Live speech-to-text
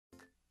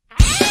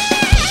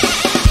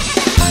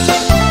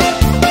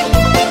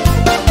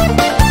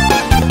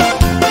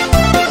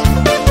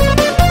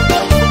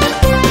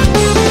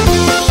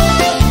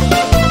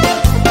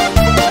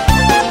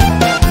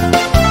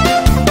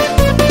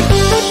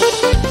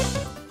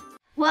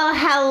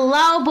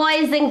Hello,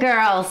 boys and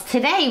girls.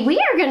 Today we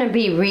are going to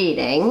be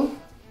reading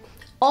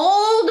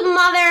Old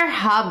Mother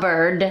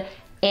Hubbard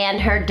and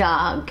Her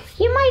Dog.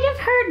 You might have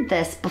heard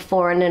this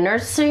before in a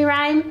nursery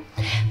rhyme,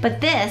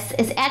 but this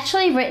is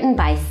actually written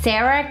by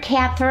Sarah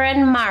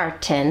Catherine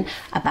Martin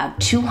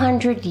about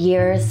 200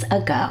 years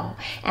ago.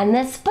 And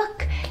this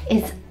book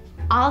is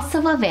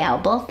also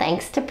available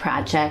thanks to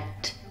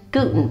Project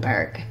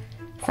Gutenberg.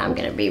 So I'm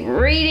going to be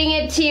reading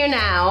it to you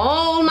now.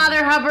 Old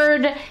Mother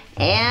Hubbard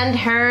and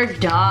Her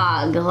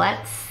Dog.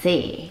 Let's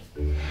see.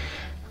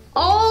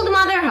 Old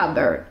Mother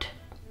Hubbard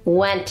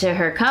went to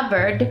her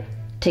cupboard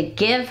to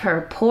give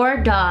her poor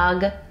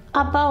dog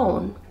a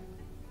bone.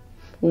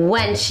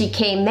 When she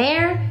came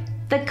there,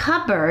 the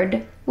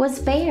cupboard was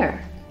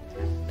bare,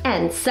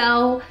 and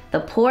so the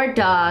poor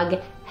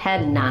dog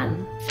had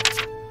none.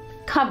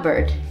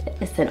 Cupboard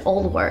is an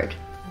old word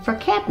for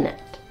cabinet.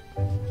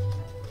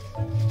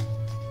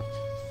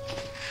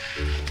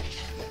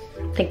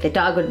 I think the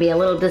dog would be a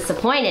little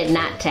disappointed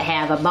not to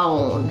have a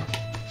bone.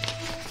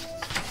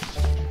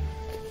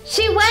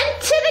 She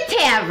went to the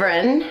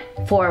tavern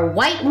for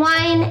white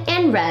wine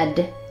and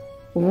red.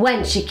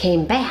 When she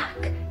came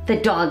back, the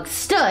dog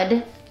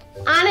stood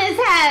on his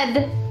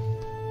head.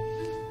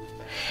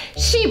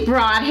 She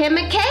brought him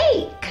a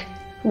cake,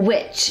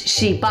 which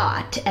she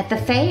bought at the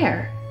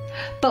fair.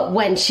 But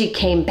when she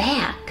came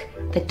back,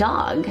 the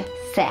dog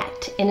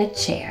sat in a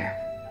chair.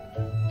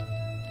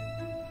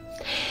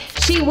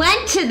 She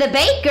went to the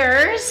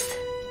baker's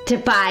to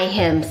buy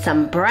him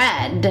some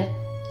bread.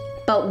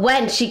 But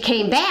when she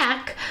came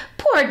back,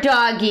 poor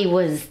doggy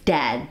was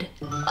dead.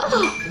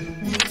 Oh,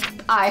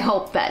 I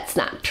hope that's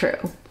not true.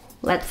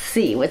 Let's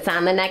see what's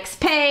on the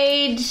next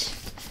page.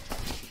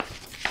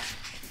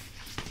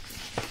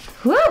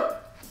 Whew!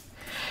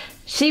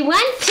 She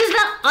went to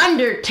the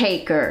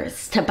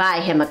undertaker's to buy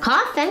him a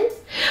coffin,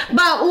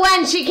 but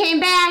when she came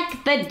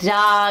back, the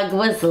dog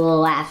was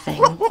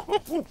laughing.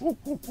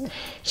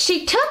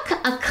 She took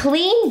a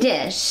clean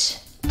dish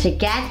to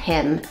get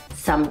him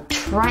some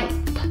tripe.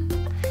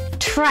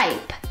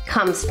 Tripe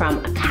comes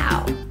from a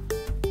cow.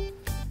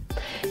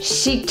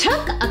 She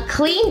took a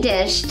clean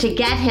dish to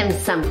get him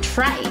some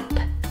tripe,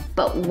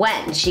 but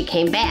when she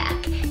came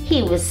back,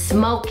 he was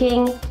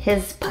smoking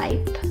his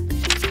pipe.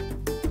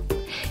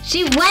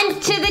 She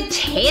went to the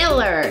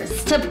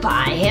tailor's to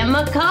buy him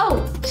a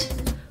coat.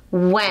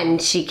 When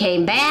she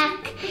came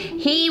back,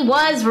 he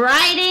was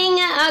riding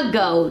a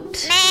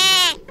goat.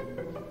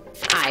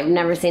 I've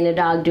never seen a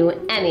dog do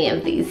any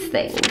of these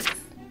things.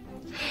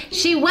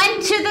 She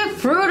went to the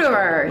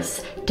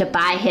fruiterer's to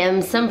buy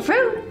him some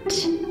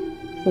fruit.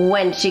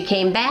 When she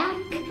came back,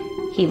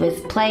 he was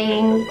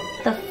playing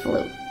the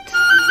flute.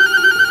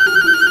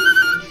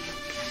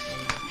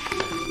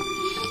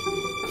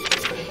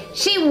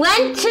 She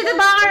went to the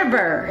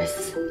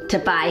barber's to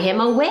buy him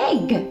a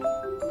wig.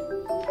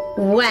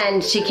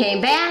 When she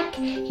came back,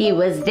 he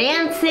was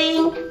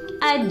dancing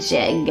a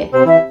jig.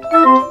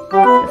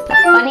 Just a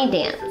funny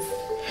dance.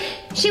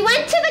 She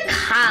went to the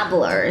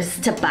cobbler's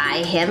to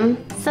buy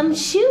him some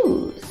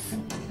shoes.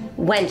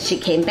 When she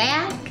came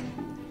back,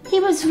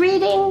 he was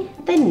reading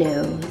the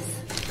news.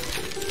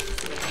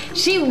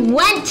 She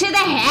went to the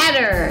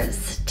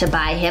hatter's to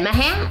buy him a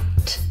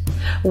hat.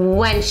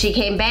 When she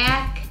came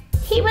back,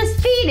 he was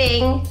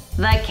feeding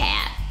the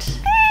cat.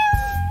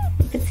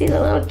 You can see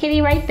the little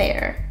kitty right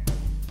there.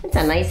 It's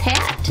a nice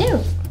hat, too.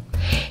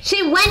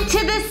 She went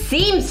to the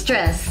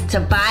seamstress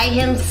to buy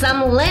him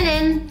some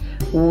linen.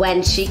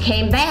 When she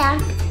came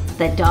back,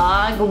 the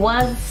dog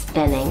was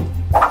spinning.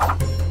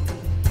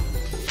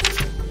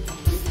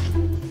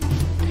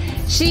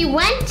 She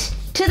went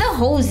to the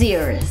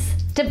hosier's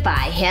to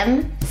buy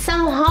him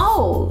some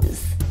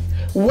hose.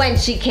 When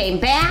she came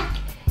back,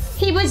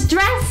 he was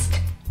dressed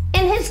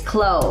in his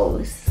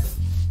clothes.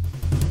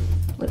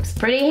 Looks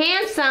pretty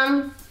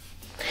handsome.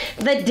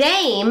 The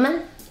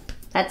dame,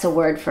 that's a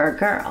word for a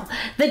girl.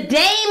 The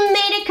dame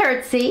made a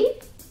curtsy.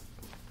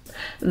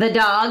 The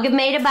dog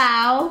made a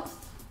bow.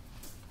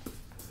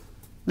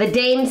 The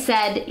dame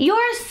said,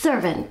 "Your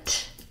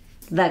servant."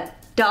 The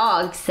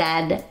dog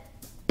said,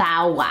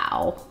 "Bow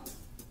wow."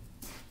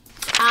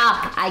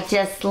 Ah, I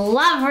just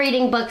love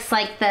reading books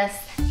like this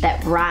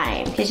that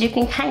rhyme, because you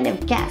can kind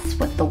of guess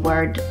what the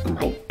word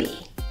might be.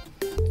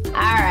 All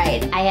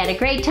right, I had a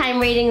great time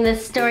reading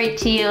this story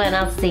to you, and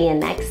I'll see you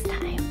next time.